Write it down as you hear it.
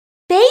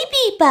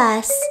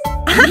BabyBus.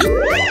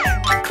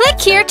 Click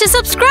here to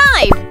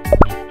subscribe.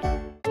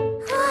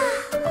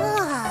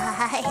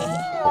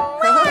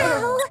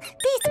 Wow,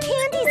 these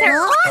candies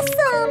are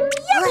awesome!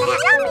 Yummy,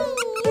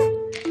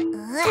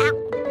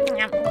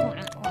 yummy!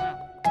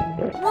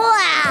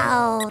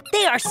 Wow,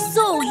 they are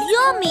so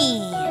yummy!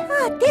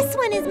 This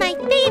one is my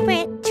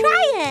favorite.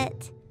 Try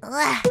it.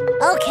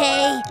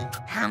 Okay.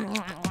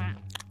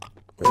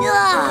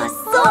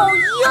 So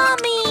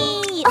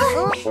yummy!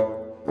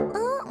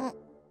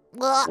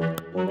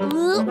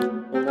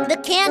 The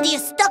candy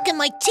is stuck in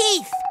my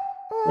teeth.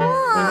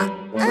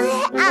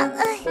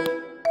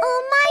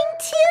 Mine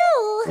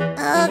too.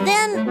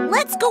 Then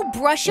let's go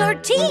brush our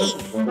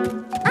teeth.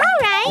 All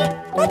right,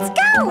 let's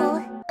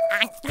go.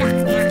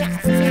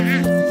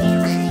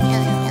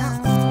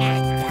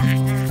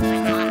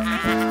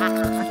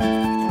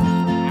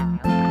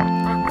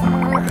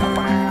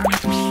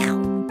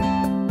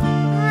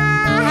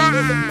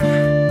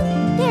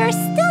 There are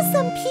still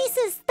some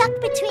pieces stuck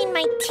between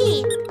my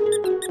teeth.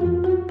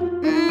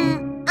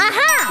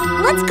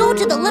 Aha! Let's go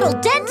to the little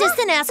dentist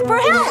and ask for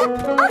help.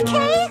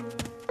 Okay.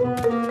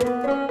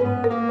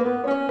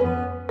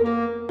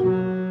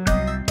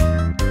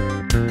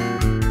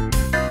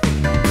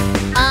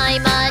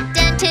 I'm a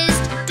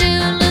dentist,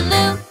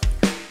 do-loo-loo.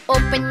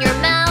 Open your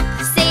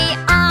mouth, say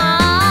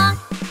ah.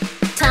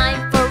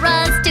 Time for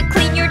us to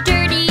clean your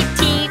dirty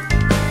teeth.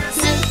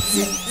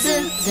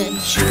 Z-z-z-z,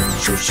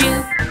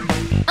 shoo-shoo-shoo.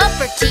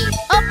 Upper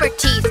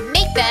teeth,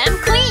 make them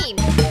clean.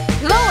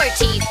 Lower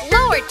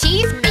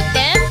teeth, make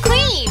them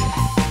clean.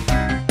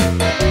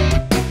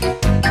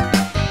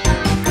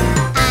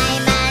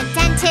 I'm a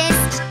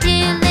dentist,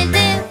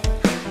 do-loo-loo.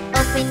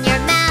 Open your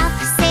mouth,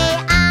 say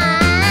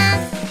ah.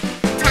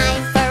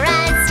 Time for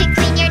us to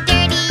clean your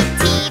dirty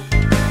teeth.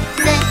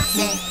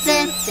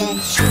 Z-z-z-z,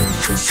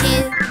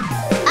 shoo-shoo-shoo.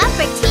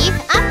 Upper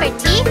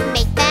teeth,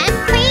 make them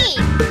clean.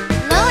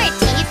 Lower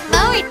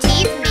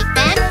teeth, make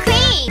them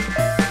clean.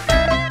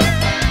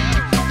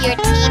 Your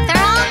teeth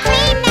are all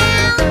clean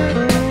now.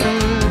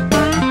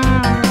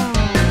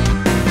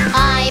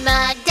 I'm a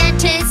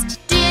dentist,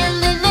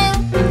 do-loo-loo.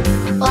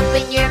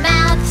 Open your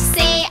mouth,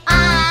 say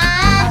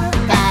ah.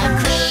 Got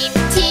clean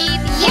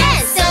teeth,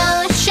 yes, so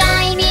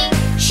shiny.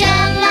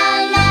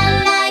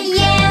 Sha-la-la-la,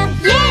 yeah,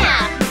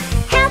 yeah.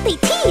 Healthy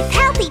teeth,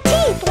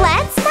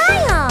 let's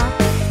smile.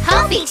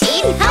 Healthy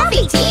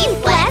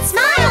teeth, let's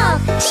smile.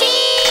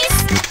 Cheese!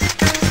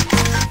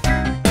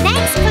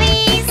 Next,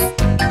 please.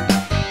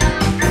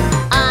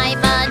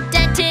 I'm a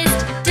dentist,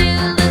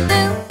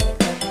 do-loo-loo.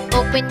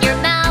 Open your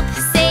mouth,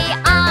 say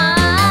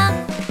ah.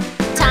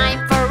 Time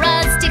for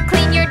us to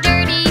clean your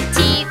dirty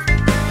teeth.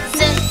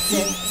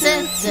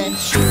 Z-z-z-z,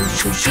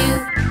 shoo-shoo-shoo.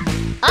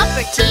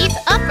 Upper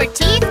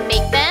teeth,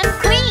 make them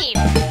clean.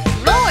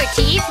 Lower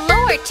teeth,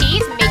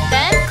 make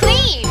them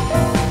clean.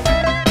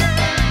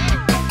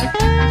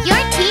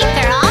 Your teeth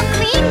are all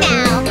clean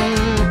now.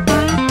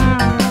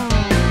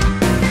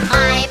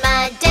 I'm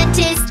a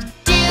dentist,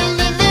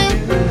 do-loo-loo.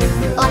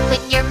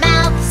 Open your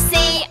mouth,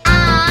 say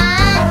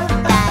ah.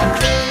 Got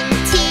clean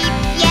teeth,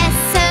 yes,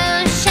 so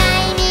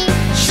shiny.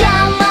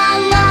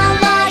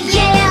 Sha-la-la-la,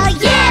 yeah,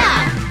 yeah.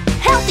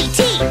 Healthy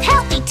teeth,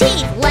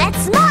 let's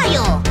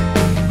smile.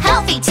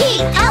 Healthy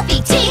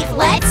teeth,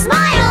 let's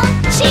smile.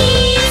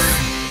 Cheese!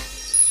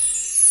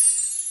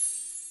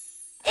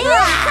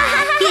 Yeah!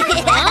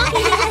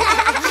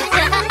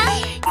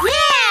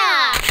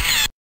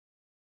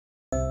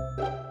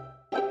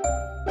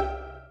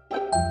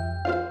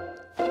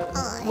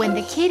 When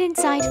the kid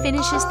inside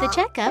finishes the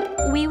checkup,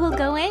 we will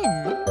go in.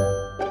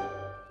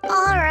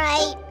 All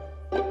right.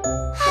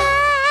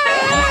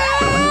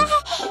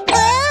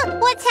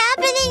 What's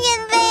happening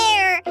in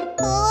there?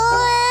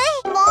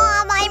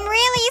 Mom, I'm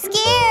really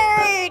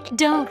scared.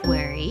 Don't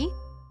worry.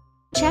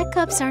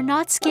 Checkups are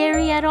not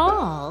scary at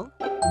all.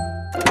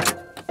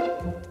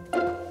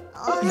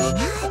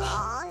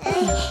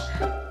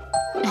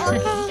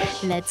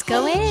 Let's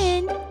go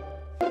in.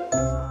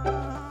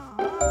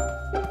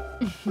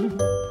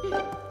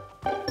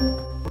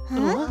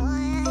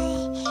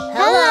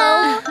 Hello.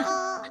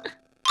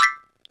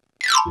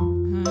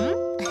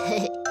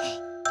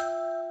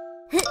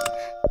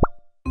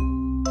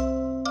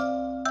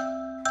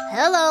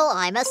 Hello,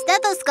 I'm a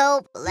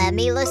stethoscope. Let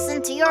me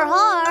listen to your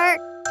heart.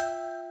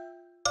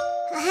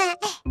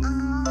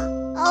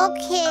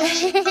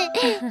 Okay.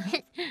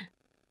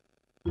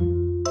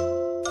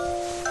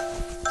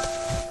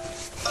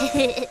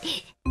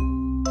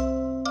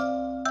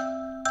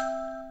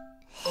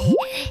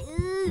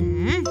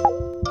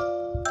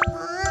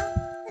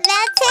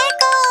 That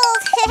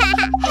tickles!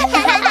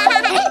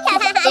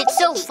 It's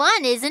so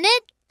fun, isn't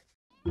it?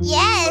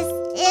 Yes,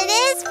 it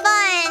is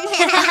fun!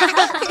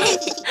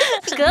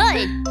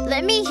 Good.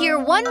 Let me hear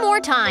one more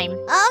time.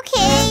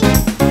 Okay.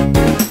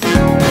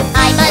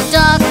 I'm a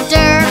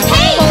doctor.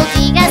 Hey!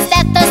 Holding a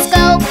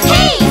stethoscope.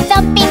 Hey!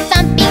 Thumping,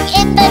 thumping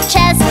in the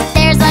chest.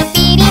 There's a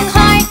beating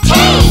heart.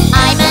 Hey!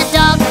 I'm a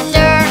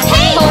doctor.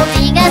 Hey!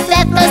 Holding a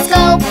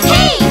stethoscope.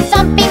 Hey!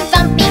 Thumping,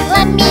 thumping,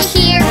 let me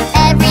hear.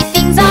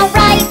 Everything's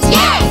alright.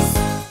 Yes!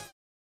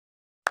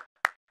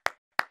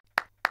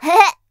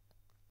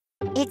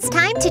 It's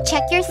time to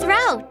check your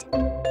throat.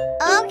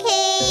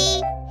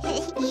 Okay.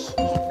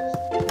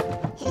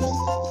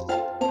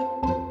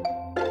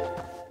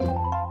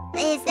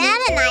 Is that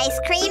an ice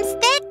cream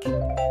stick?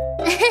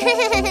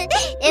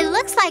 It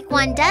looks like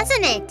one,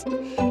 doesn't it?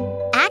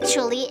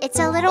 Actually, it's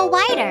a little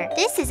wider.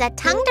 This is a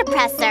tongue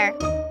depressor.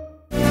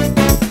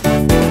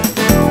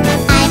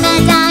 I'm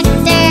a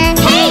doctor,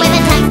 hey, with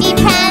a tongue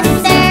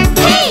depressor.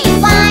 Hey,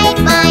 wide,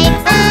 wide,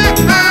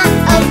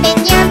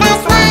 open your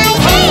mouth wide.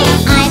 Hey,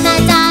 I'm a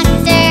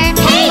doctor,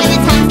 hey, with a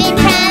tongue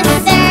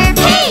depressor.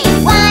 Hey,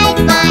 wide,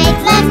 wide,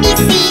 let me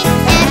see,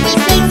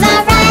 everything's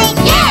alright.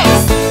 Yes.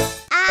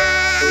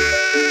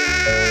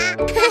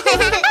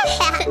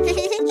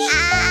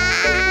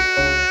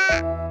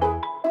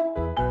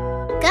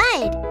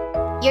 Good.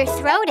 Your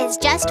throat is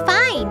just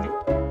fine.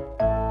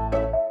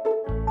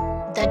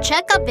 The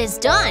checkup is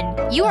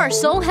done. You are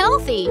so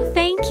healthy.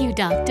 Thank you,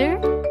 doctor.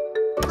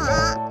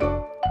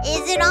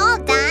 Is it all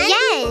done?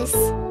 Yes.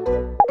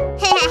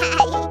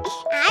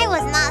 I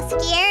was not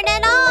scared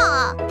at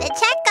all. The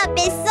checkup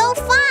is so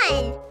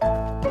fun.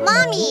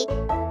 Mommy,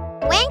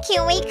 when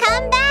can we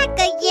come back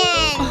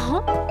again?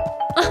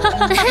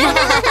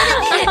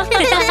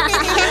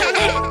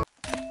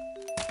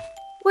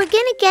 We're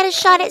gonna get a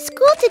shot at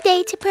school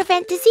today to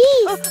prevent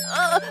disease.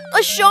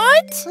 A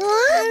shot?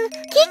 Huh?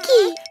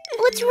 Kiki,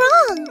 what's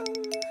wrong?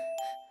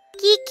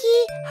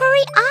 Kiki,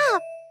 hurry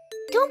up.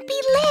 Don't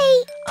be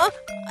late.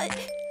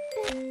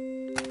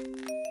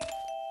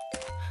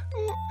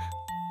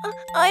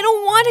 I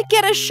don't want to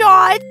get a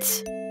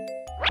shot.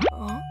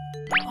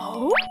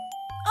 Oh?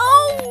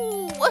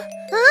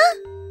 Huh?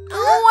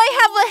 Oh, I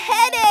have a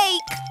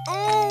headache.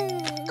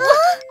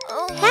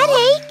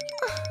 Headache?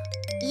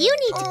 You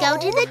need to go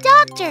to the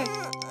doctor.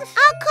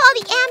 I'll call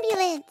the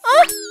ambulance.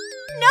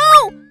 No!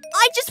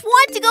 I just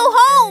want to go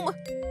home.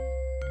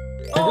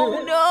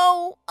 Oh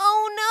no!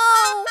 Oh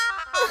no!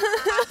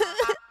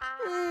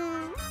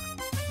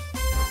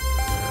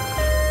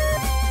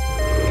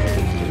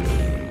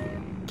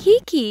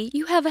 Kiki,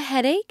 you have a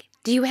headache?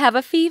 Do you have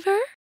a fever?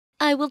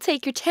 I will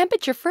take your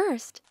temperature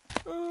first.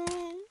 Oh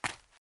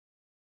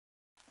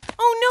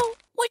no!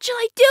 What shall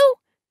I do?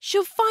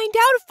 She'll find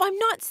out if I'm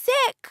not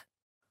sick.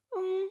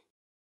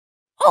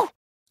 Oh!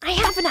 I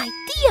have an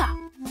idea!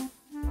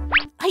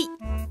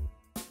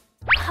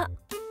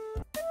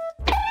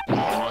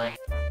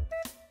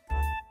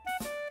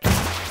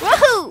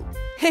 Woohoo!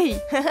 Hey!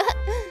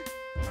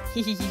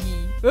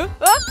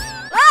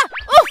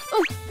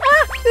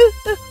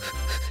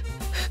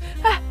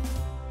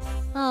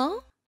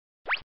 Oh?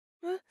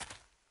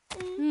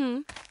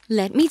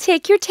 Let me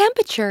take your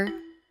temperature.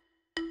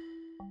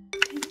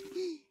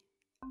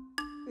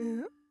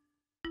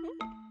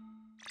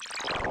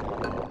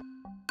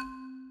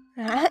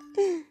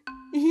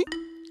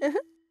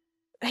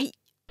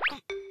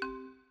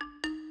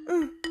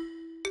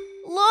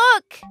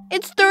 Look!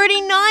 It's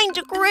 39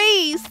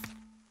 degrees!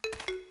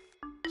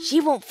 She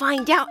won't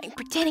find out I'm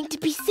pretending to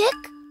be sick.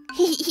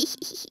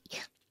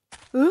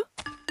 Huh?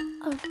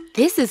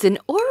 This is an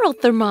oral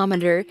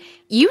thermometer.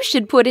 You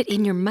should put it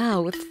in your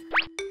mouth.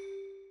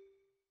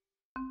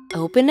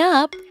 Open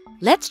up.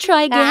 Let's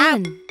try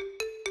again.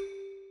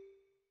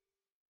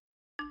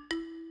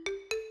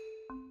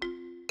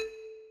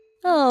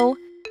 Oh,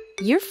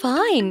 you're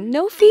fine.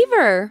 No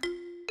fever.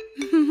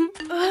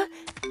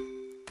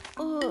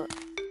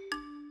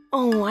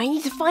 Oh, I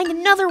need to find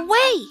another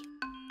way.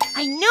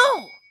 I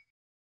know.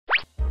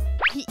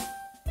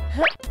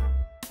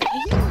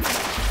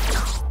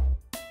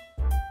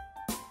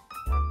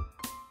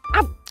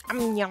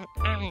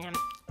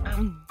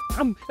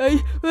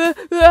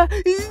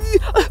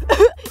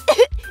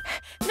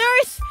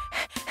 Nurse!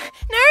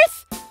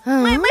 Nurse!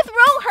 Huh? My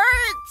throat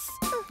hurts!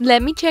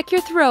 Let me check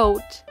your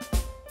throat.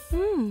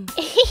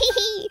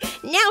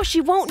 Now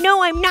she won't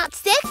know I'm not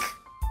sick?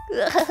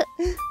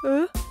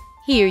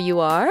 Here you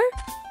are.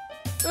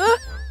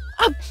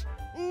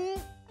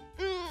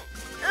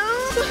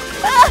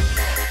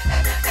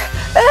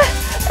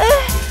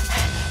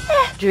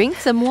 Drink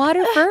some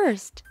water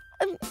first.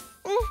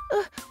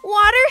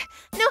 Water?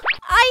 No,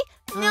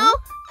 no.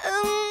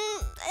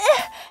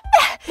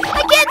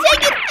 I can't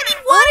take it. I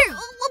need water.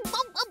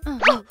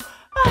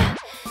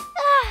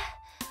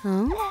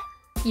 Huh?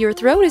 Your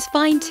throat is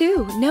fine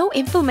too. No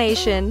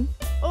inflammation.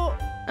 Oh,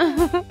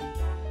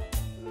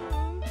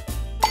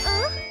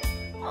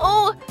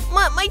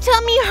 my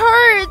tummy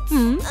hurts.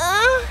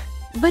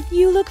 But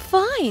you look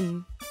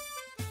fine.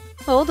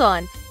 Hold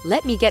on.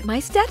 Let me get my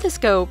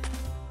stethoscope.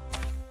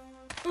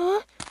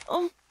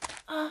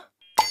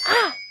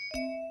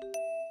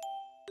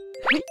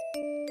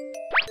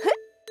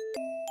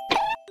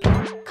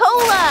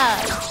 Cola!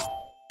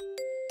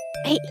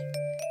 Hey.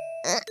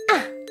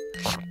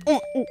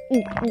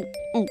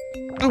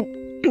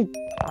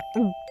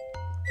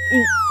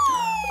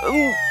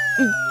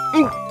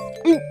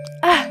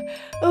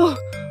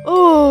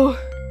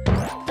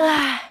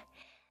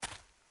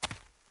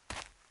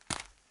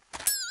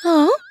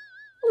 Huh?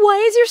 Why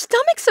is your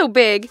stomach so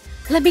big?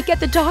 Let me get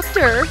the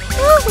doctor.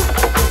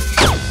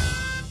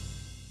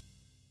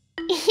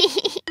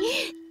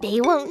 They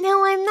won't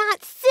know I'm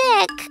not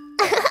sick.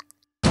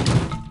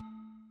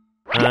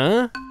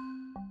 Huh?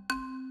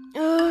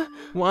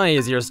 Why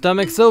is your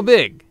stomach so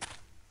big?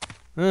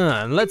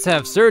 Let's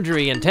have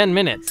surgery in 10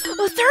 minutes.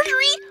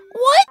 Surgery?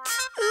 What?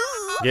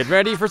 Get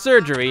ready for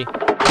surgery. Oh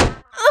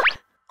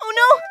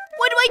no!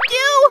 What do I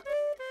do?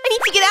 I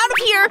need to get out of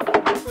here.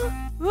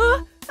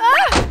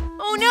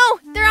 Oh no!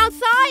 They're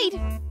outside.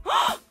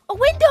 A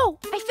window!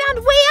 I found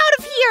a way out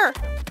of here.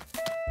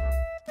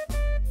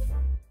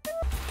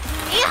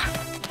 Yeah.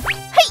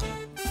 Hey!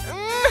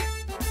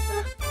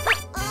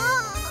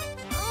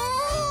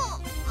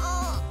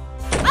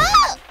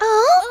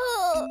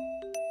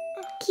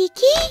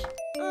 Kiki?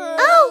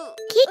 Oh,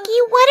 Kiki,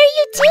 what are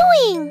you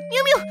doing?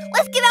 Miu Miu,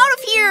 let's get out of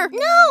here!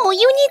 No,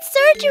 you need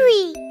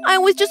surgery. I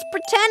was just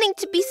pretending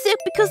to be sick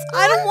because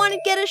I don't want to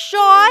get a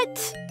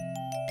shot.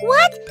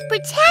 What?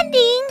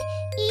 Pretending?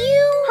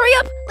 You... Hurry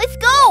up, let's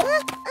go!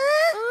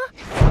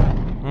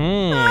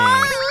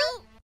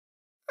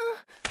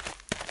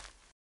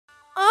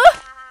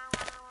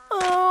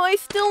 Oh, I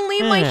still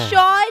need my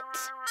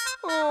shot.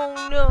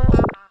 Oh no.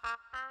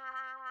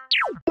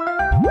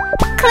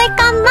 Click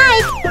on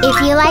like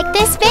if you like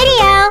this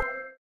video.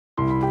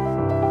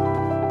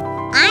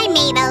 I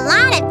made a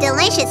lot of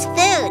delicious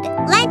food.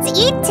 Let's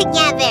eat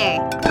together.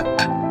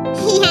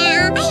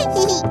 Yeah.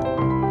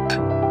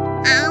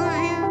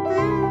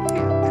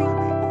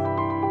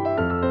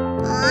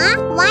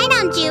 Why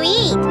don't you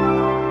eat?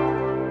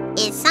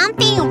 Is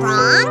something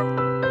wrong?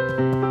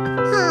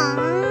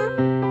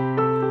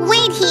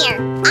 Wait here.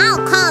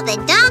 I'll call the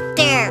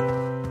doctor.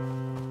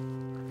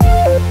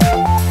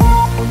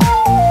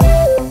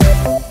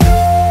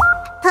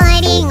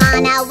 Putting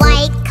on a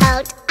white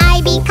coat,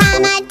 I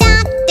become a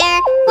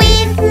doctor.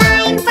 With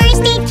my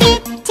first aid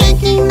kit,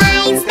 taking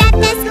my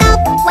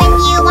stethoscope. When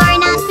you are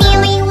not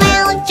feeling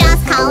well,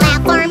 just call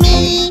out for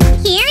me.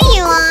 Here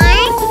you are.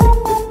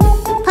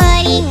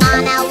 Putting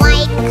on a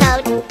white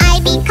coat, I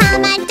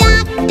become a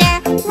doctor.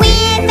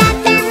 With a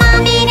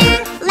thermometer,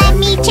 let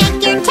me check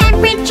your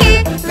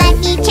temperature. Let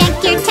me check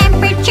your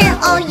temperature.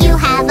 Oh, you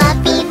have a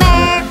fever.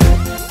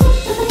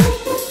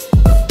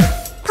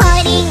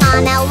 Putting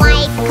on a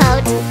white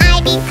coat,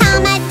 I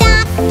become a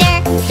doctor.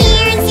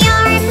 Here's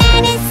your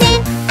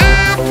medicine.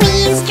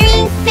 Please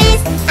drink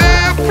this.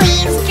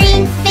 Please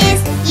drink this.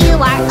 You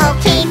are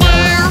okay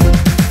now.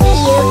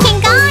 You can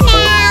go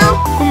now.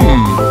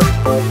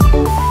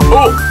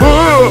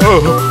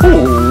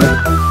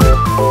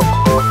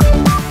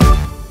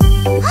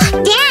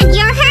 Dad,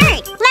 you're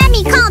hurt. Let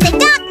me call the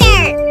doctor.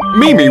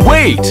 Mimi,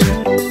 wait!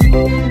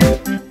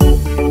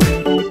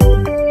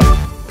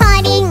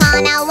 Putting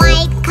on a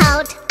white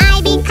coat,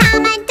 I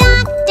become a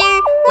doctor.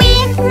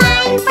 With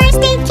my first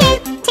aid kit,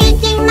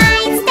 taking my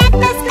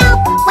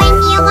stethoscope. When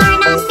you are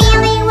not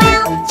feeling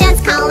well, just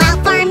call out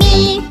for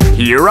me.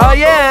 Here I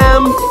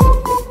am!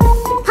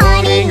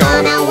 Putting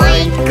on a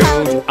white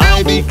coat,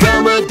 I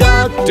become a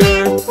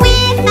doctor.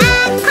 with a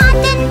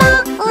cotton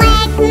ball.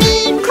 Let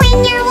me clean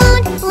your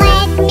wound.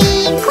 Let me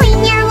clean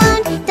your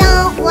wound.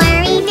 Don't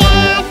worry,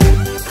 Dad.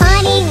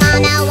 Putting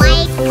on a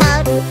white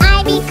coat,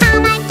 I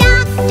become a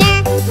doctor.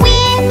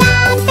 With a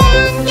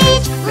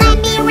bandage, let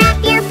me wrap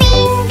your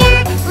finger.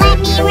 Let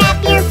me wrap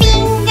your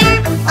finger.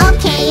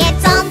 Okay,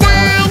 it's all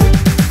done.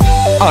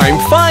 I'm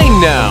fine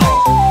now.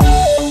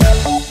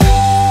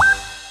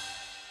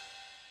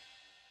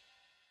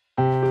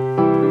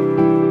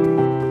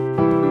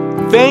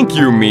 Thank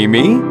you,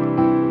 Mimi.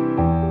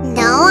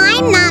 No,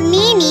 I'm not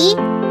Mimi.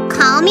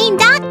 Call me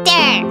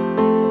Doctor.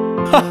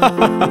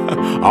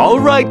 All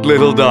right,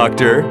 little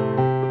doctor.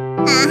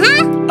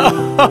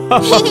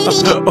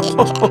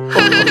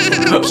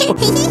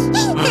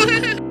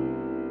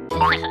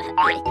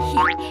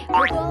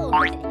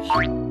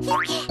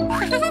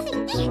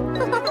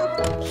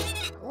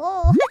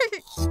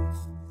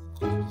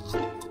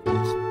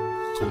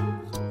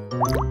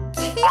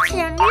 Kiki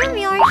and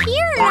Miumiu are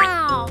here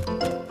now.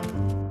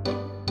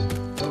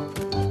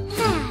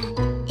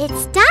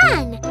 It's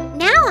done.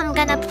 Now I'm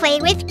gonna play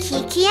with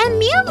Kiki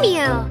and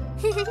Miumiu.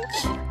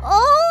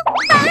 Oh!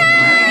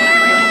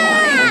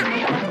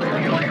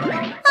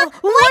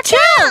 Watch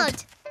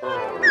out!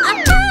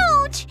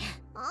 Ouch!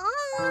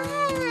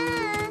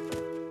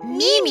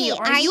 Mimi,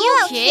 are you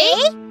okay?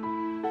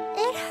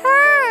 It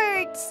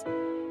hurts.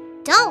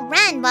 Don't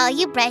run while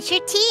you brush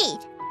your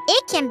teeth.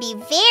 It can be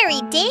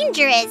very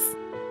dangerous.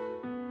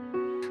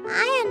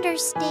 I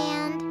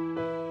understand.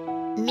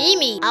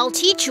 Mimi, I'll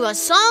teach you a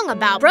song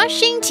about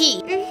brushing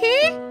teeth.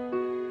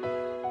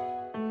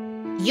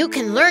 You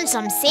can learn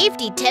some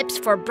safety tips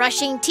for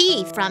brushing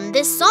teeth from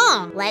this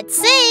song. Let's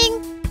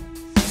sing!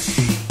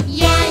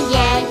 Yeah,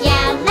 yeah,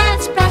 yeah,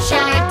 let's brush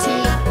our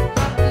teeth.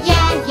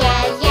 Yeah,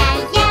 yeah, yeah,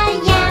 yeah,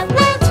 yeah,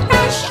 let's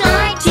brush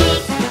our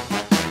teeth.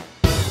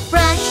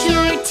 Brush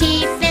your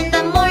teeth in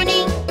the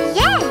morning.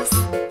 Yes.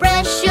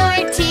 Brush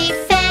your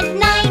teeth at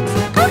night.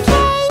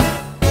 Okay.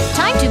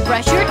 Time to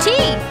brush your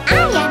teeth.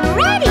 I am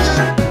ready.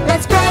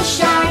 Let's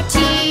brush our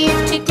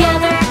teeth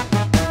together.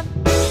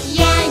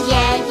 Yeah,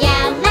 yeah,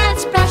 yeah,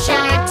 let's brush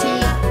our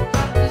teeth.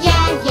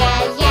 Yeah, yeah,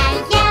 yeah,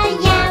 yeah,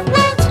 yeah,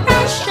 let's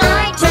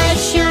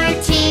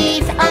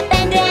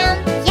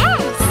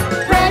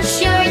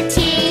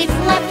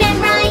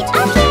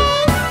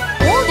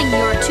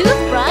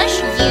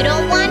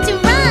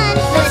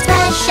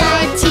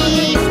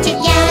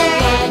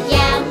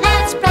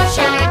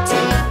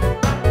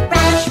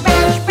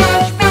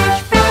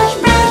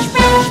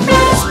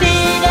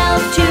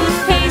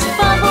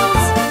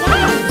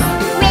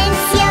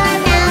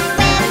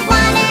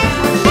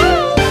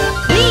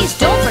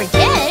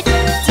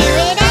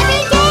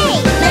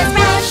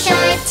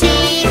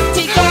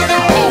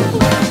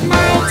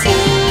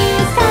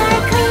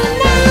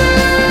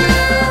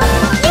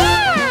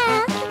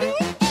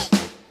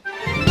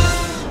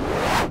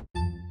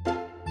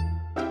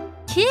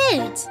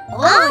Kids,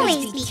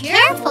 always be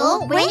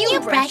careful when you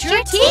brush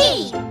your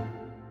teeth.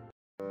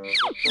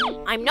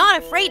 I'm not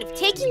afraid of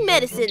taking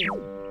medicine.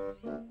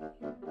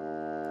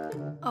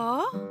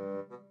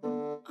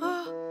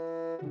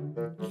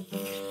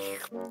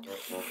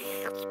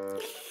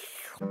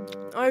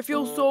 I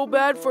feel so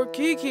bad for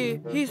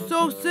Kiki. He's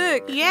so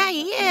sick. Yeah,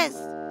 he is.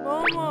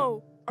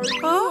 Momo, are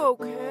you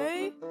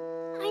okay?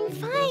 I'm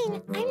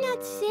fine. I'm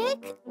not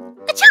sick.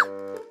 Achoo!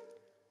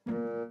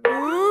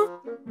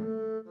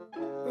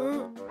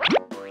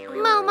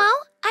 Momo,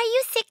 are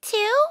you sick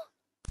too?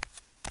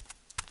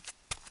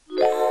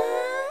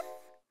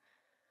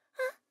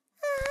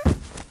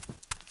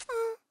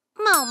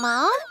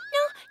 Momo?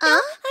 No,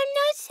 I'm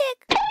not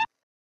sick.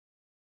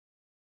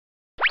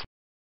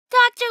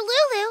 Dr.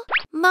 Lulu,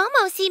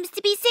 Momo seems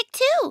to be sick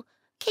too.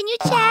 Can you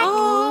check?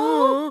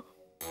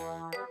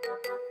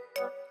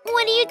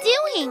 What are you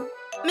doing?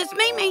 Miss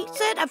Mimi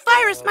said a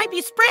virus might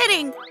be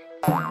spreading.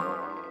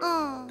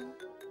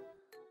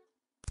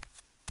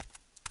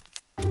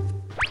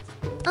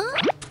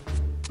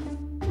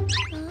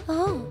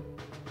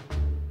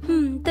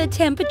 The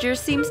temperature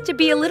seems to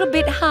be a little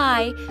bit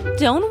high.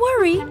 Don't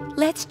worry,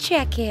 let's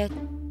check it.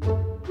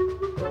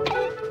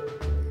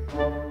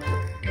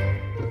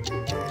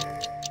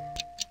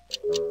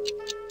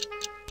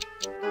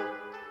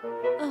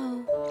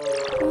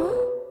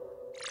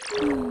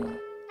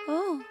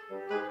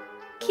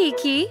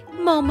 Kiki,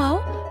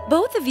 Momo,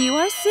 both of you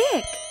are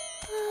sick.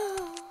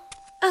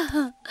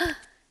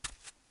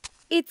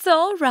 It's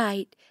all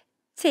right.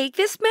 Take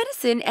this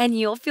medicine and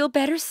you'll feel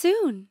better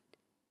soon.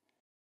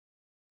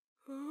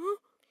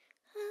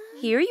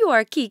 Here you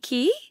are,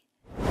 Kiki.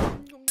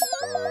 I'm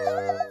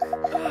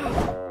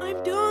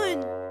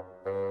done.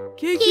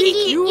 Kiki,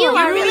 Kiki, you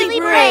are really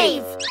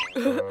brave.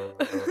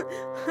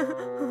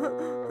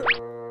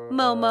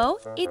 Momo,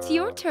 it's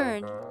your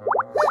turn.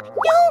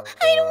 No,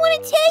 I don't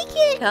want to take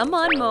it. Come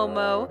on,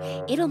 Momo.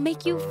 It'll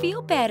make you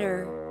feel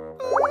better.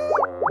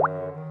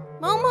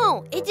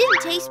 Momo, it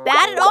didn't taste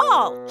bad at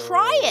all.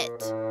 Try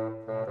it. No,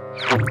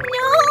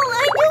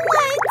 I don't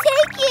want to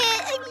take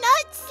it. I'm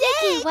not sick.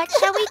 Kiki, what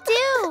shall we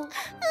do?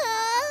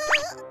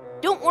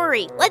 Don't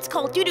worry. Let's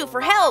call Dudu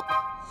for help.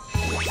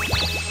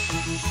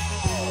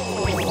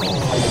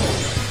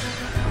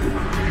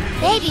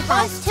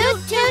 BabyBus, toot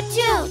toot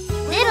toot.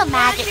 Little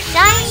magic,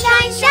 shine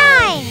shine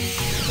shine.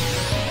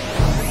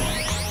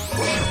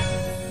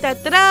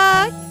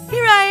 Da-da-da!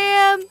 Here I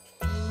am.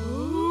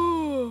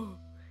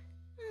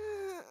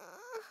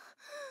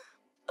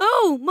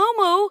 Oh,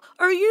 Momo,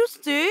 are you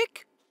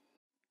sick?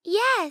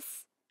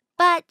 Yes,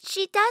 but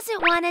she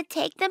doesn't want to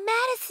take the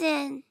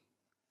medicine.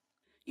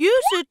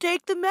 You should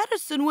take the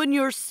medicine when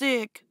you're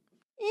sick.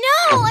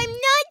 No, I'm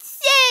not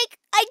sick.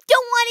 I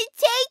don't want to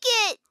take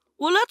it.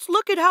 Well, let's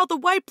look at how the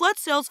white blood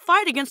cells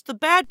fight against the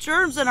bad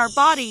germs in our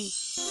body.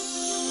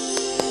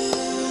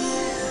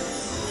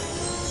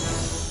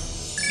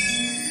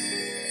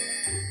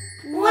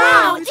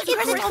 Wow, it's a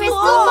crystal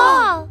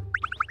ball.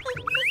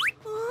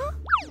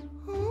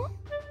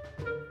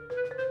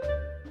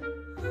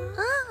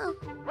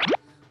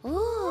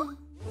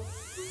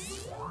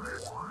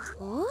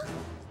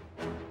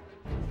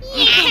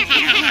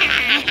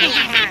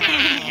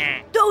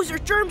 Those are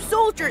germ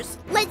soldiers.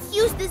 Let's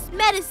use this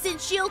medicine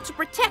shield to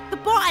protect the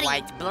body.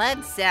 White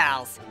blood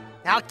cells.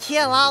 I'll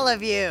kill all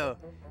of you.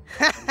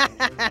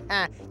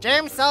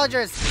 Germ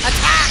soldiers,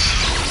 attack!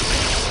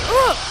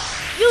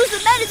 Use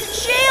the medicine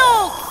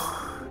shield.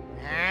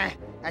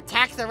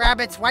 Attack the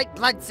rabbit's white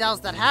blood cells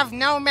that have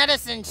no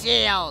medicine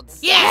shields.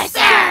 Yes,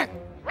 sir.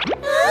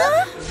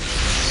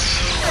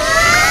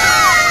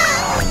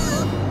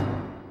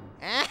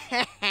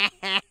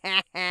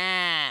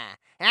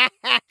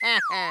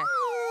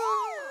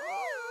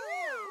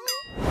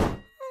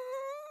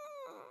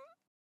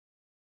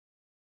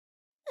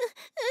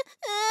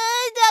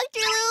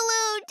 Dr.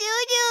 Lulu,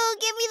 Dudu,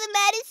 give me the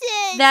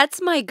medicine.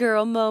 That's my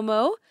girl,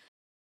 Momo.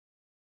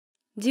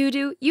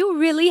 Dudu, you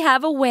really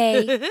have a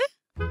way.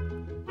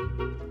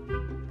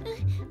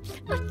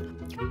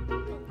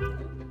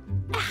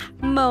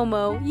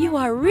 Momo, you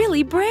are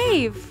really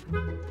brave.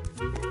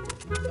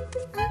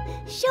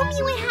 Show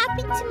me what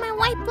happened to my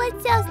white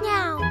blood cells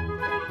now.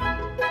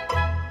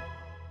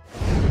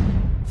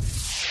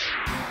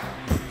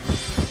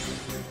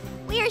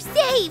 We are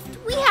saved.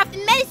 We have the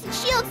medicine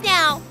shields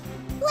now.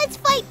 Let's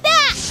fight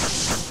back.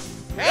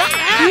 We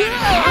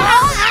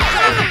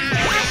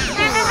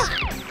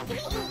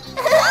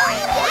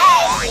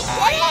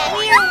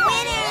are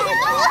winners.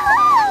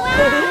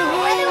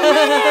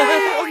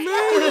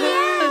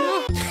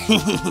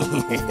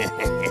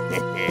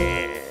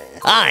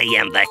 I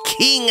am the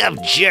king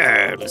of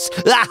germs.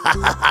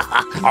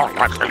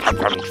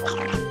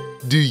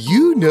 Do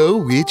you know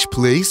which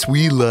place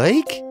we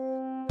like?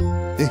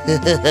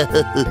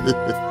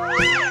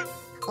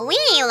 We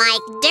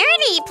like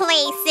dirty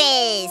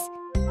places.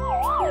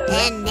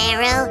 And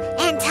narrow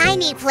and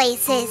tiny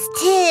places,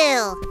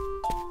 too.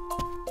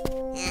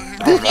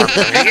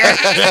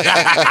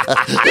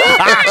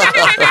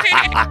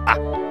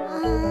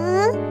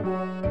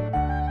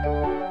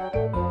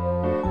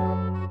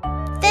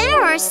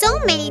 are so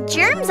many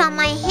germs on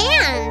my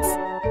hands.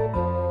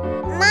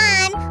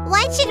 Mom,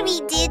 what should we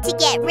do to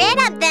get rid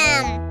of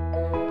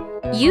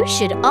them? You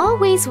should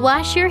always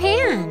wash your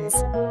hands.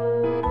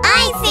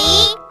 I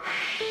see.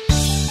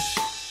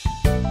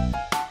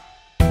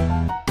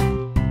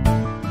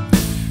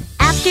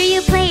 After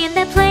you play in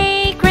the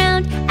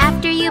playground,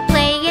 after you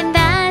play in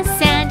the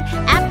sand,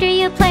 after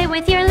you play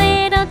with your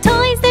little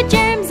toys, the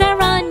germs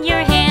are on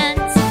your hands.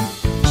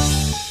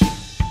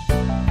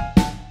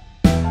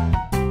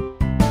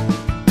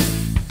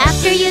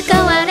 After you go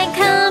out and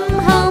come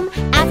home,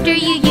 after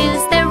you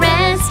use the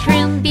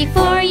restroom,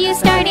 before you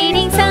start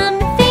eating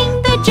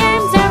something, the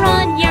germs are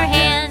on your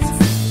hands.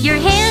 Your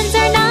hands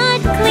are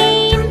not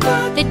clean,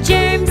 the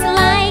germs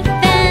like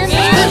them.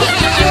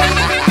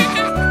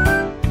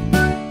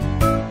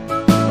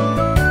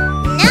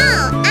 No,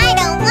 I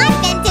don't want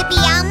them to be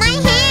on my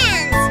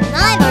hands.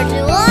 Neither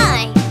do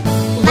I.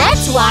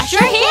 Let's wash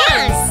our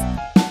hands.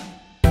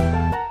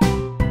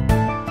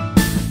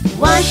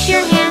 Wash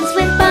your hands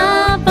with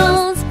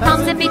bubbles,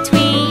 palms in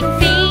between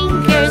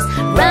fingers.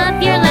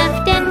 Rub your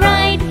left and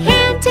right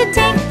hand to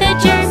take the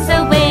germs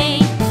away.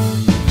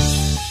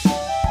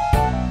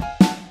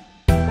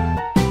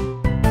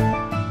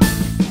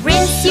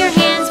 Rinse your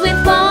hands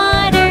with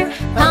water,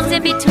 palms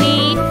in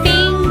between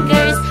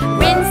fingers.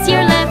 Rinse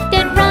your left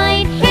and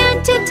right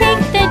hand to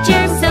take the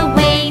germs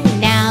away.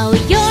 Now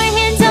your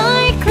hands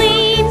are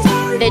clean,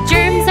 the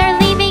germs are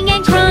leaving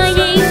and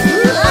crying.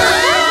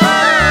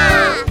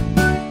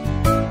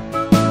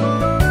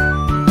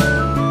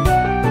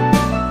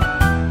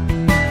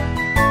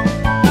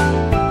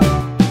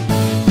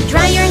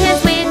 Dry your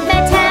hands with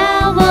a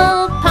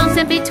towel, palms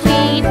in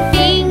between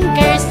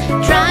fingers.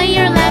 Dry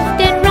your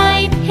left and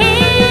right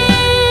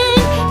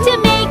hand to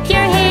make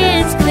your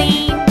hands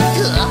clean.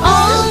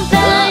 All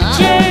the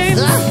germs,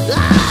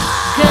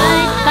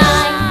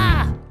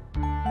 goodbye.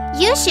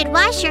 You should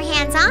wash your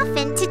hands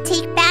often to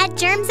take bad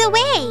germs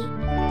away.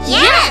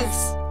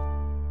 Yes!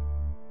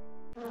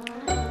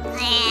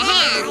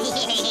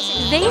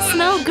 They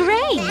smell great.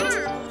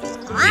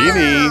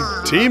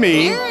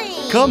 Teeny,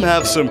 come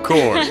have some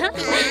corn.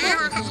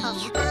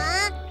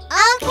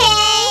 Okay.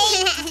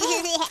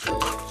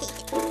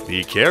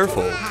 Be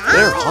careful,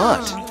 they're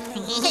hot.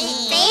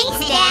 Thanks,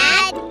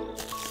 Dad.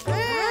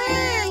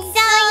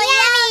 So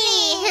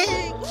yummy.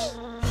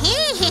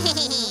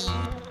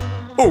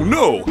 Oh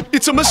no,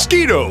 it's a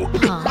mosquito!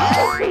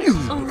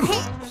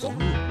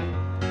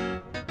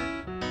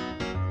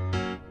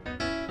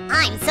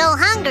 I'm so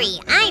hungry,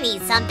 I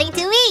need something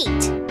to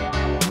eat.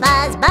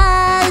 Buzz,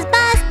 buzz,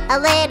 buzz, a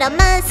little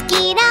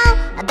mosquito.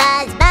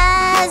 Buzz,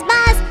 buzz,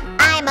 buzz,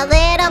 I'm a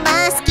little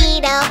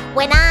mosquito.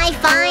 When I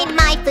find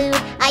my food,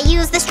 I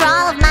use the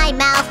straw of my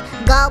mouth.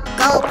 Gulp,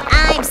 gulp,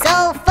 I'm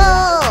so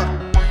full.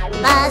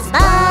 Buzz,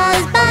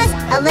 buzz, buzz,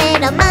 a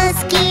little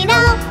mosquito.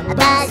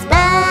 Buzz,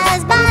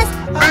 buzz, buzz,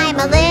 I'm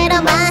a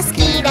little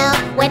mosquito.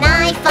 When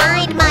I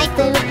find my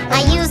food,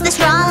 I use the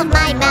straw of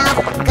my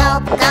mouth.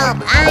 Gulp,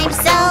 gulp, I'm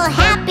so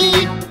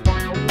happy.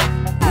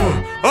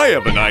 I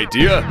have an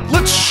idea.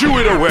 Let's shoo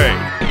it away.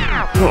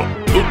 Oh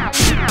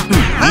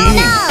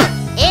no!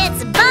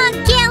 It's Bug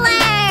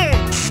Killer!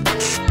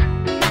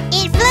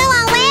 It flew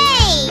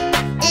away!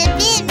 It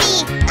bit me!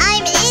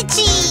 I'm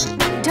itchy!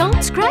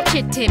 Don't scratch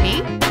it,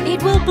 Timmy.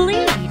 It will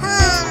bleed.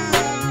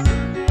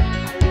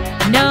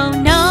 No,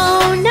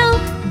 no, no,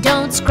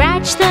 don't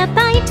scratch the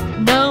bite.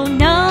 No,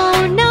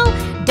 no, no,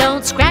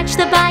 don't scratch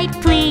the bite,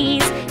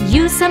 please.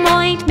 Use some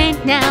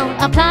ointment now,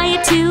 apply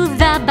it to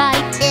the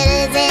bite.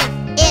 It isn't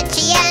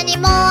itchy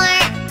anymore.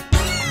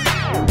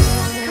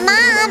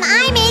 Mom,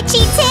 I'm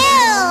itchy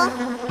too!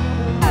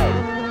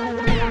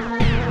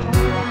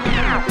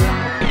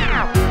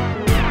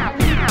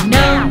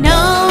 No,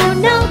 no,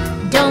 no,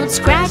 don't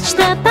scratch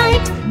the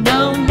bite.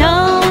 No,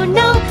 no,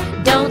 no,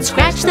 don't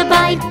scratch the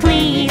bite,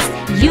 please.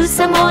 Use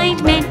some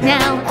ointment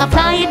now,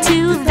 apply it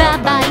to the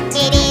bite.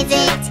 It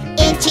isn't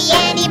itchy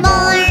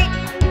anymore.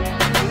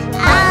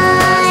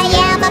 I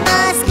am a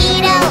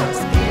mosquito.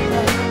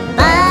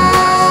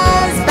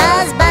 Buzz,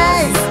 buzz,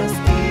 buzz.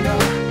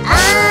 I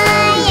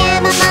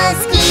am a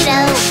mosquito.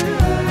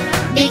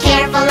 Be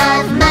careful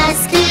of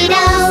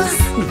mosquitoes.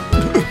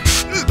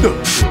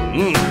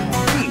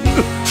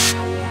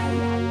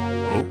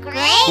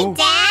 Great,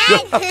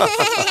 Dad.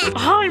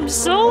 I'm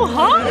so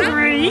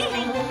hungry.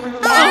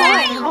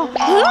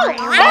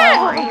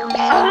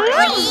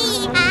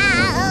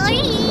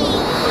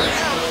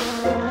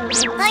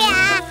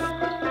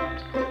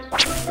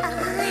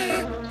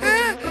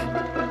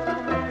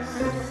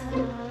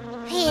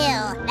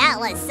 Phew, that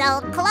was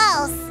so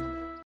close.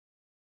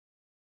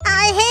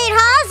 I hate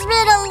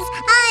hospitals!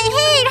 I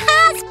hate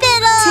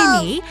hospitals!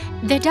 Timmy,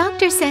 the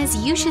doctor says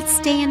you should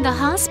stay in the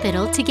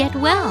hospital to get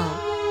well.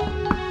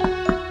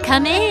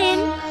 Come in.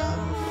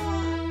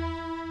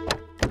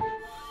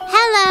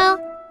 Hello.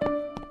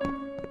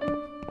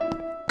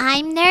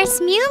 I'm Nurse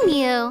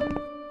Miumiu.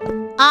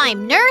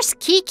 I'm Nurse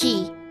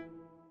Kiki.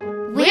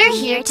 We're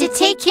here to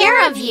take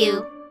care of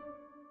you.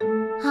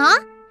 Huh?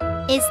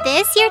 Is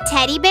this your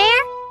teddy bear?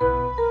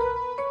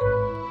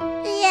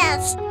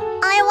 Yes,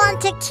 I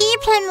want to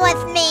keep him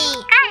with me.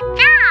 Good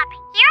job!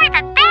 You're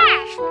the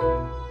best!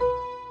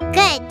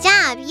 Good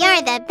job,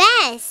 you're the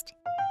best.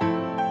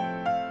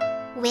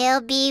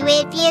 We'll be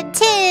with you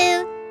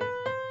too.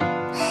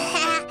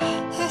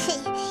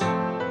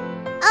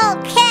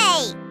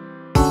 Okay.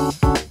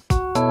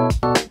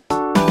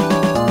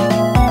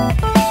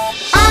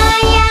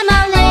 I am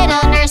a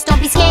little nurse, don't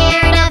be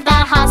scared of the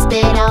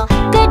hospital.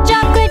 Good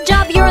job,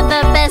 you're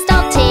the best,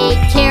 I'll take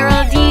care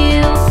of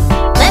you.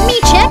 Let me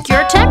check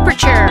your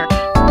temperature.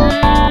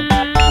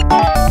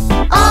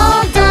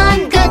 All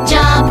done, good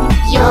job,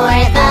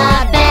 you're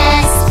the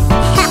best.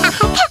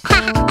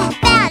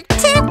 That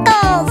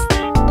tickles.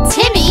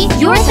 Timmy,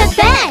 you're the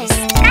best.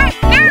 Good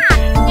job,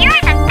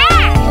 you're the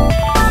best.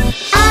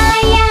 I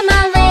am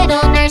a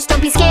little nurse,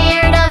 don't be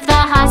scared of the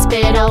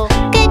hospital.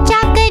 Good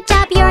job,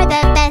 you're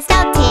the best.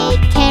 I'll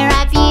take care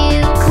of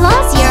you.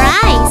 Close your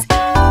eyes.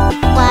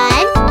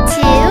 1,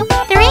 2,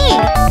 3.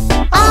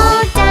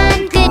 All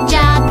done, good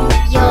job,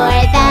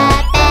 you're the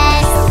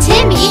best.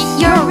 Timmy,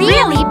 you're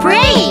really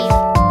brave.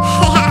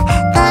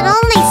 That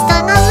only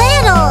stung a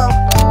little.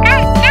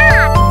 Good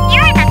job,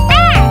 you're the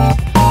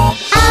best.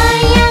 I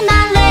am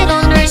a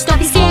little nurse, don't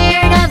be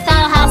scared of the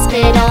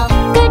hospital.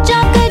 Good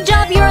job,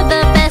 you're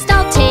the best,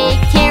 I'll take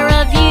care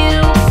of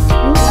you.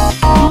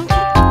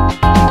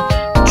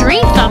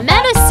 Drink the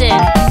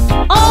medicine.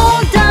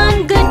 All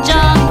done, good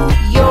job,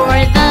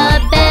 you're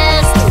the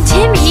best.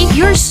 Timmy,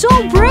 you're so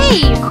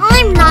brave.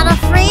 I'm not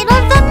afraid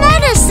of the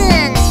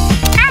medicine.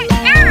 Good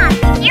job,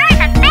 you're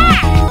the best.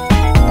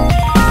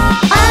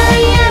 I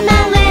am a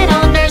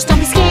little nurse, don't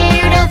be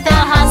scared of the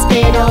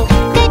hospital.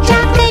 Good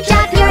job,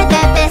 you're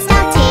the best.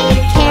 I'll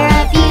take care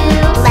of you.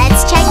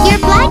 Let's check your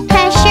blood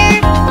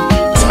pressure.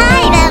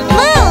 Tight and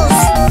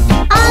loose.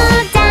 All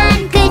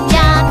done, good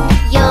job,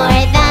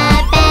 you're the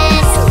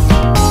best.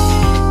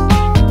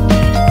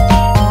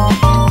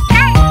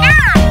 Good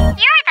job,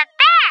 you're the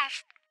best.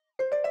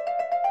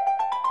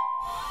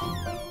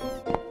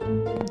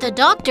 The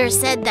doctor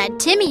said that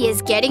Timmy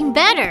is getting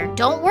better.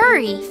 Don't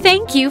worry.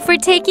 Thank you for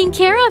taking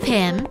care of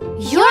him.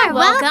 You're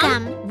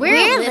welcome.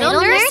 We're little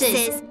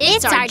nurses.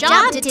 It's our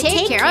job to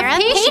take care of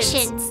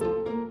patients.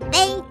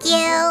 Thank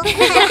you.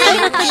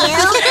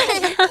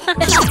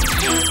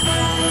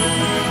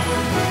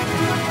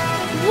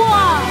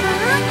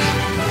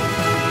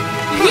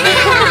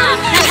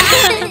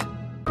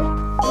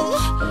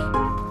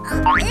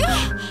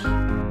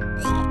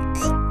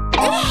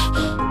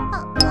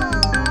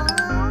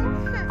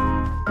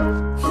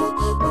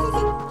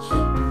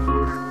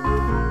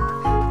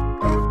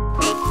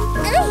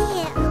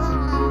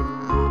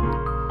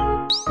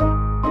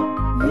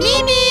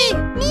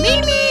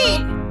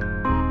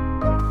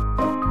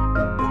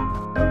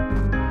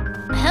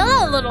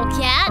 Hello, little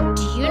cat.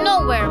 Do you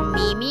know where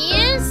Mimi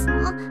is?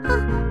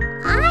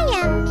 I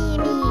am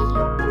Mimi.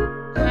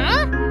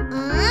 Huh?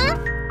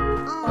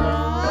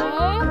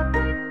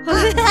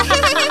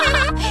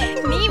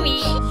 Mimi,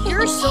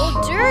 you're so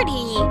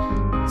dirty.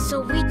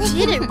 So we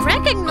didn't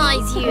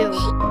recognize you.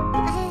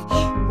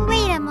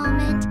 Wait a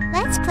moment.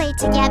 Let's play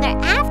together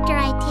after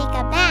I take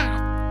a bath.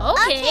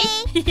 Okay.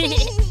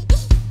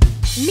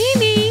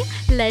 Mimi,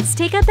 let's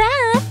take a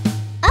bath.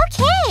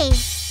 Okay.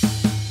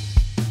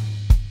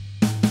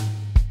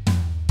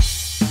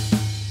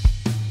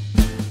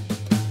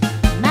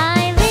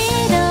 My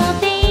little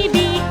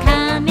baby,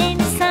 come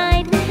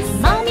inside.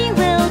 Mommy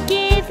will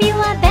give you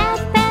a bath.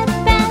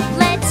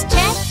 Let's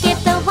check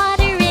if the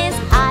water is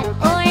hot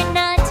or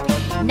not.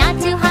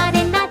 Not too hot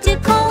and not too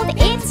cold,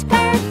 it's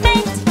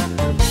perfect.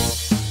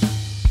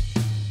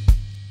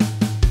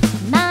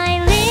 My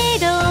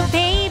little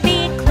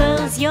baby,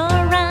 close your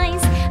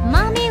eyes.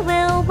 Mommy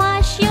will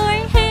wash your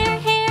hair.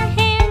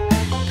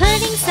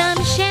 Putting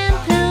some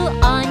shampoo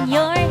on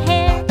your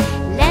hair.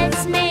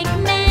 Let's make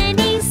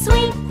many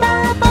sweet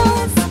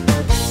bubbles.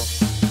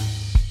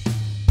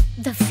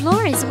 The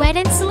floor is wet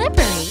and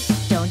slippery.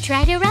 Don't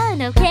try to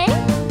run, okay?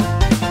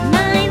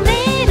 My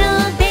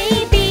little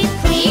baby,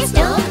 please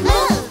don't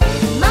move.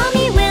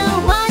 Mommy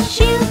will wash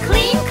you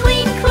clean.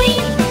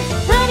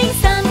 Putting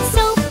some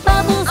soap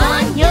bubbles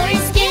on your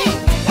skin.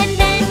 And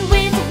then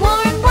with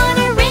warm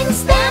water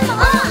rinse them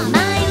off.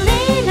 My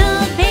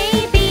little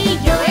baby,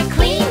 you're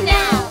clean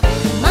now.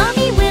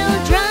 Mommy will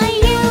dry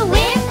you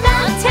with a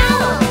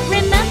towel.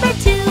 Remember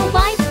to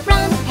wipe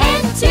from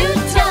head to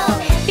toe.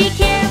 Be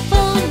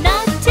careful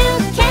not to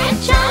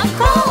catch a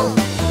cold.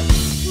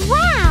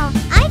 Wow,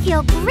 I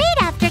feel great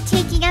after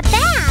taking a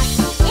bath.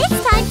 It's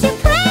time to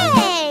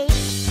play.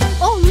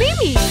 Oh,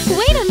 Mimi,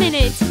 wait a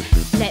minute.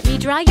 Let me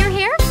dry your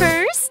hair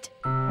first.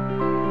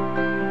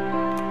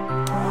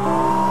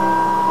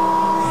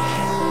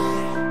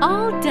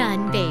 All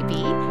done,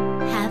 baby.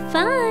 Have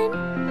fun.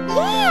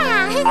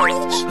 Yeah.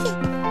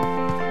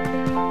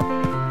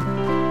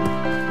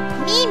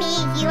 Mimi,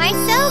 you are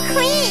so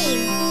clean.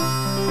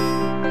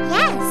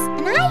 Yes,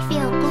 and I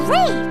feel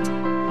great.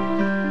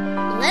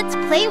 Let's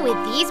play with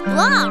these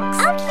blocks.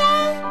 Okay.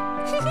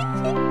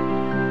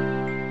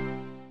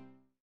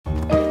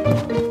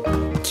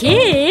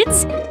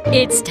 Kids,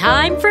 it's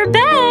time for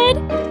bed.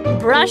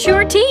 brush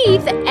your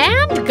teeth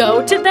and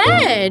go to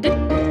bed.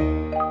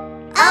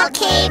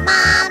 Okay,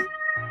 Mom.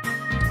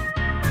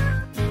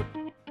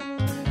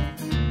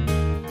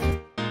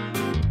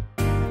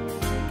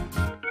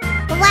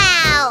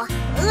 Wow,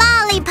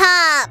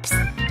 lollipops!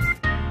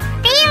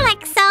 They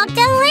look so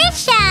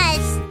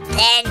delicious!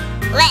 Then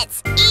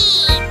let's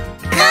eat!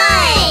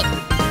 Good!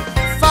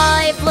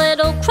 5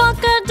 little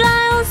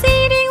crocodiles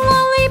eating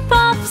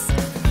lollipops.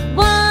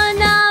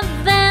 One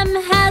of them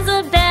has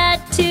a bad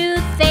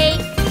toothache.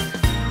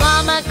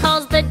 Mama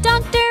calls the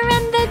doctor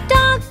and the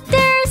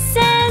doctor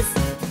says,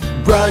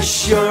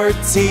 brush your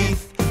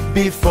teeth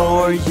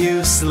before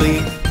you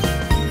sleep.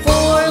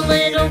 4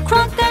 little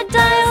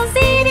crocodiles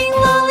eating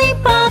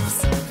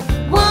lollipops.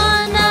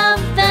 One of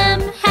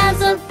them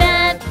has a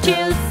bad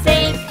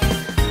toothache.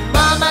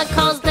 Mama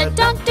calls the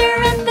doctor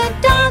and the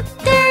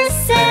doctor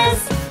says,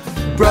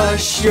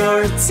 brush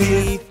your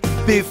teeth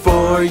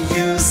before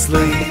you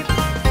sleep.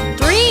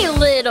 3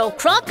 little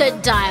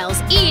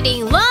crocodiles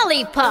eating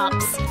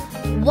lollipops.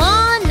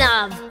 One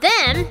of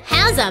them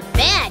has a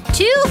bad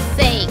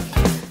toothache.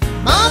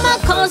 Mama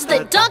calls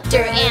the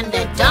doctor and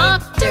the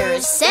doctor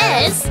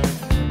says,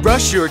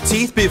 brush your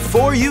teeth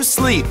before you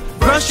sleep.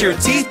 Brush your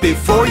teeth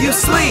before you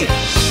sleep.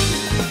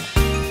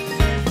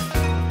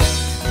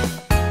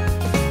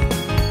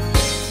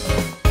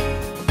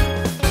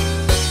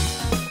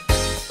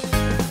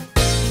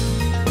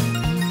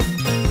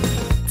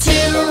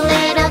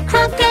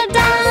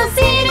 Crocodiles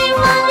eating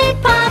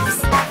lollipops.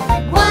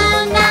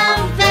 One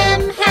of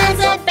them has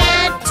a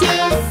bad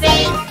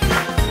toothache.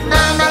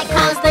 Mama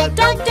calls the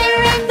doctor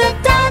and the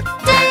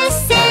doctor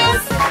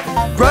says,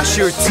 brush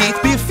your teeth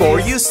before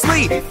you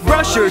sleep.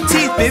 Brush your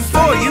teeth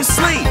before you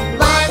sleep. 1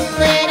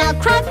 little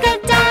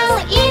crocodile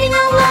eating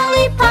a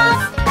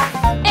lollipop,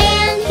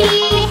 and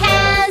he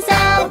has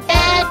a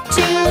bad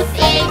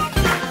toothache.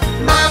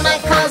 Mama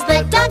calls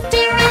the doctor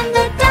and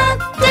the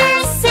doctor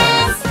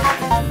says,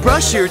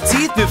 brush your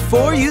teeth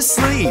before you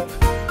sleep.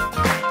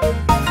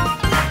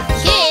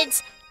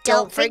 Kids,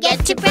 don't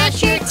forget to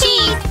brush your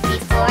teeth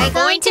before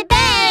going to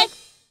bed.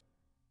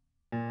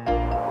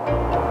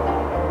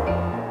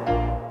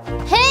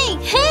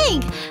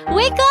 Hank,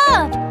 wake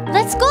up!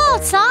 Let's go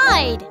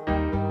outside.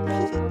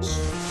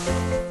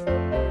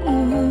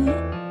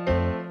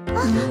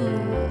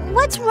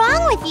 What's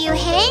wrong with you,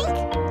 Hank?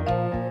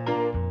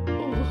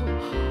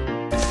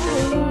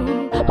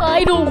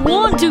 I don't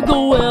want to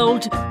go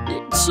out.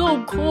 It's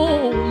so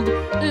cold.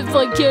 If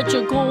I catch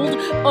a cold,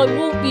 I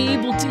won't be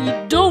able to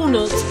eat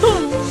donuts.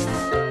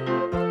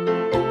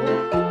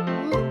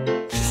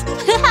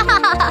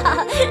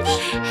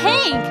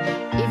 Hank,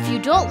 if you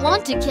don't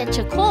want to catch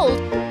a cold,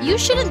 you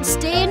shouldn't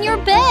stay in your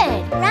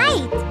bed.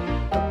 Right.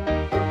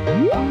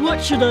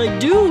 What should I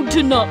do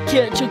to not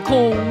catch a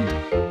cold?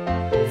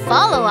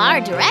 Follow our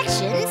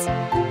directions.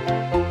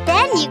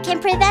 Then you can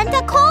prevent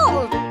a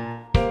cold.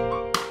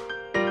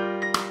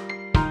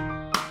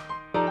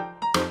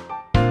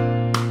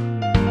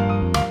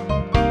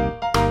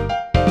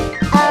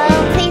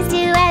 Oh, please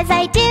do as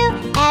I do.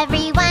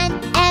 Everyone,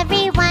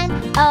 everyone.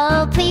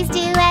 Oh, please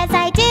do as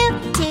I do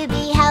to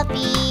be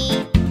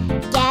healthy.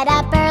 Get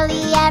up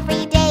early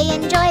every day.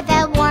 Enjoy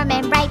the warm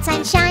and bright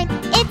sunshine.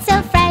 It's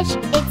so fresh,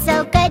 it's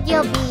so good.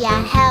 You'll be a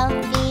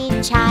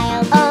healthy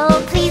child.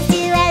 Oh, please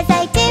do as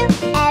I do.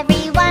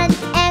 Everyone,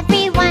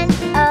 everyone.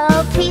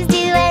 Oh, please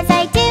do as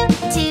I do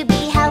to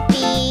be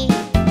healthy.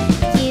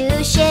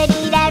 You should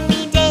eat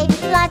every day.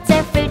 Lots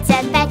of fruits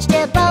and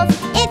vegetables.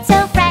 It's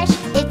so fresh,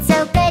 it's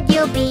so good.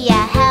 You'll be a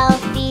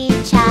healthy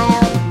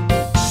child.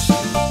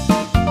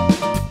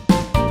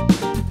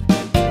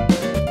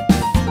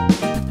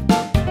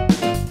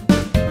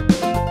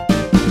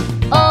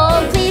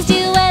 Oh, please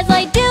do as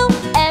I do.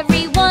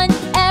 Everyone,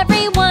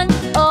 everyone.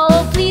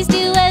 Oh, please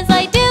do as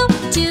I do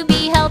to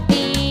be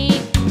healthy.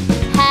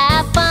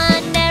 Have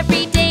fun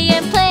every day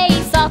and play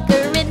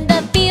soccer in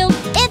the field.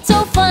 It's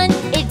so fun,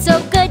 it's so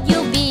good.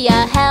 You'll be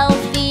a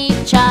healthy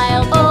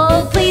child.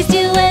 Oh, please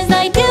do as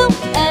I do.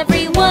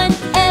 Everyone,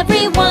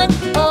 everyone.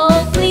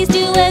 Oh, please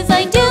do as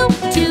I do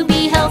to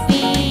be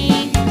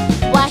healthy.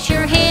 Wash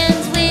your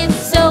hands with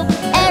soap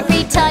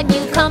every time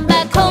you come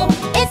back home.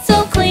 It's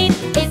so clean,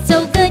 it's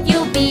so good.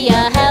 You'll be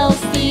a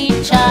healthy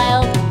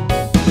child.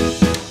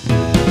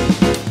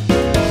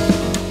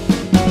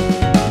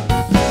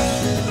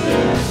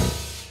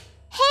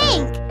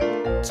 Hank,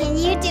 can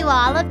you do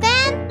all of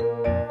them?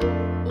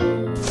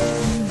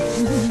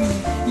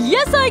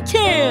 Yes, I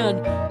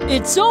can!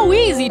 It's so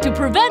easy to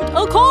prevent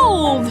a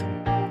cold.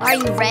 Are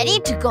you ready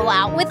to go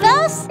out with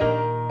us?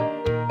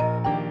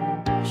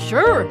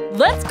 Sure,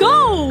 let's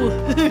go!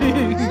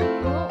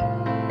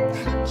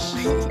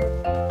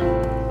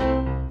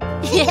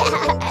 Yeah.